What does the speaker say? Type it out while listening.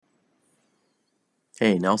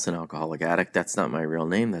Hey, Nelson, alcoholic addict. That's not my real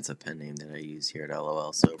name. That's a pen name that I use here at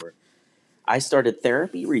LOL Sober. I started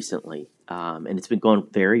therapy recently, and it's been going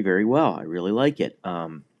very, very well. I really like it.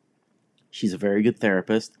 She's a very good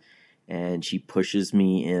therapist, and she pushes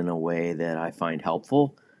me in a way that I find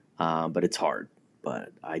helpful, but it's hard.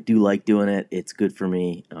 But I do like doing it. It's good for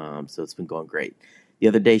me, so it's been going great. The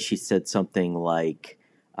other day, she said something like,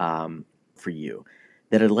 for you,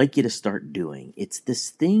 that I'd like you to start doing. It's this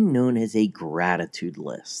thing known as a gratitude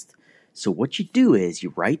list. So what you do is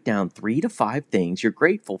you write down 3 to 5 things you're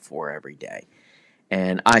grateful for every day.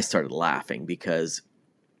 And I started laughing because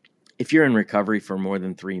if you're in recovery for more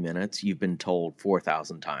than 3 minutes, you've been told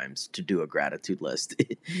 4,000 times to do a gratitude list.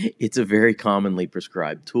 It's a very commonly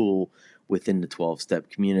prescribed tool within the 12-step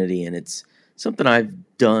community, and it's something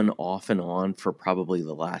I've done off and on for probably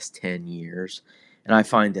the last 10 years. And I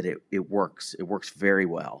find that it works. It works very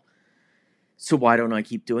well. So why don't I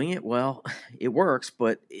keep doing it? Well, it works,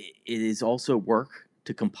 but it is also work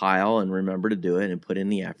to compile and remember to do it and put in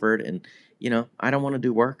the effort. And, I don't want to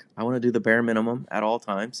do work. I want to do the bare minimum at all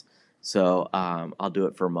times. So I'll do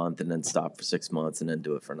it for a month and then stop for 6 months and then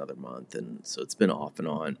do it for another month. And so it's been off and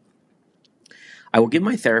on. I will give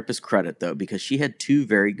my therapist credit, though, because she had 2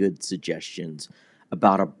 very good suggestions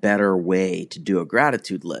about a better way to do a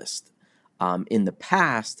gratitude list. In the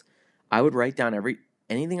past, I would write down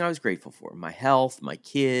anything I was grateful for: my health, my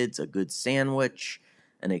kids, a good sandwich,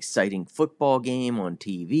 an exciting football game on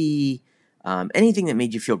TV, anything that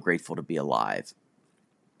made you feel grateful to be alive.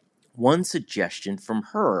 One suggestion from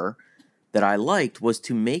her that I liked was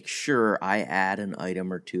to make sure I add an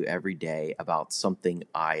item or 2 every day about something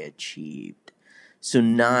I achieved. So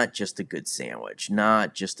not just a good sandwich,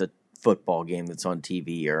 not just a football game that's on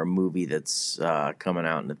TV or a movie that's coming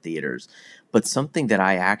out in the theaters, but something that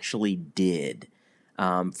I actually did.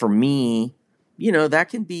 For me, that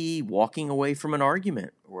can be walking away from an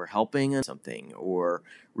argument or helping in something or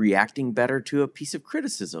reacting better to a piece of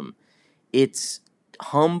criticism. It's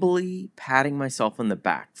humbly patting myself on the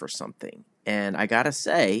back for something. And I gotta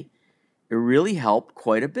say, it really helped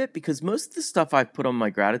quite a bit because most of the stuff I put on my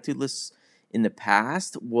gratitude lists in the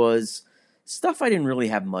past was stuff I didn't really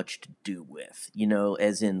have much to do with,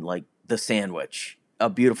 as in like the sandwich, a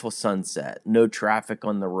beautiful sunset, no traffic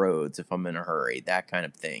on the roads if I'm in a hurry, that kind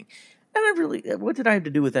of thing. And what did I have to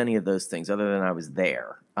do with any of those things other than I was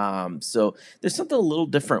there? So there's something a little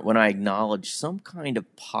different when I acknowledge some kind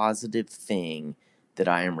of positive thing that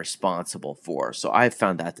I am responsible for. So I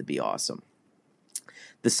found that to be awesome.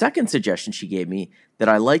 The second suggestion she gave me that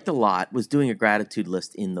I liked a lot was doing a gratitude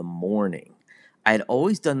list in the morning. I had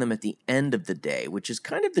always done them at the end of the day, which is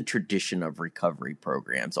kind of the tradition of recovery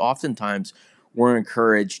programs. Oftentimes, we're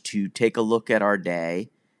encouraged to take a look at our day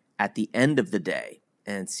at the end of the day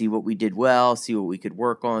and see what we did well, see what we could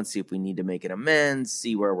work on, see if we need to make an amends,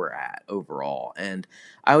 see where we're at overall. And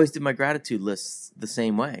I always did my gratitude lists the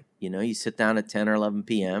same way. You sit down at 10 or 11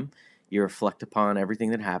 p.m., you reflect upon everything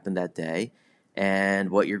that happened that day and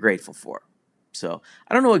what you're grateful for. So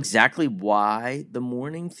I don't know exactly why the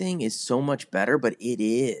morning thing is so much better, but it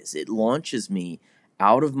is. It launches me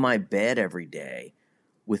out of my bed every day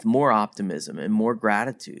with more optimism and more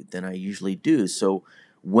gratitude than I usually do. So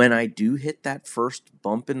when I do hit that first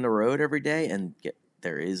bump in the road every day, and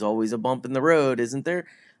there is always a bump in the road, isn't there?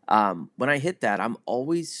 When I hit that, I'm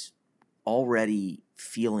always already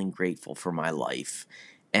feeling grateful for my life.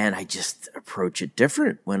 And I just approach it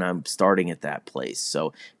different when I'm starting at that place.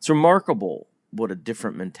 So it's remarkable what a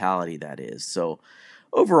different mentality that is. So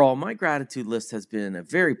overall, my gratitude list has been a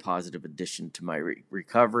very positive addition to my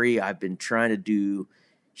recovery. I've been trying to do,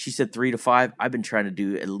 she said 3 to 5. I've been trying to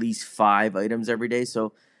do at least 5 items every day.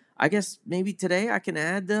 So I guess maybe today I can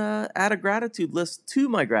add a gratitude list to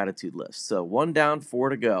my gratitude list. So 1 down, 4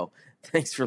 to go. Thanks for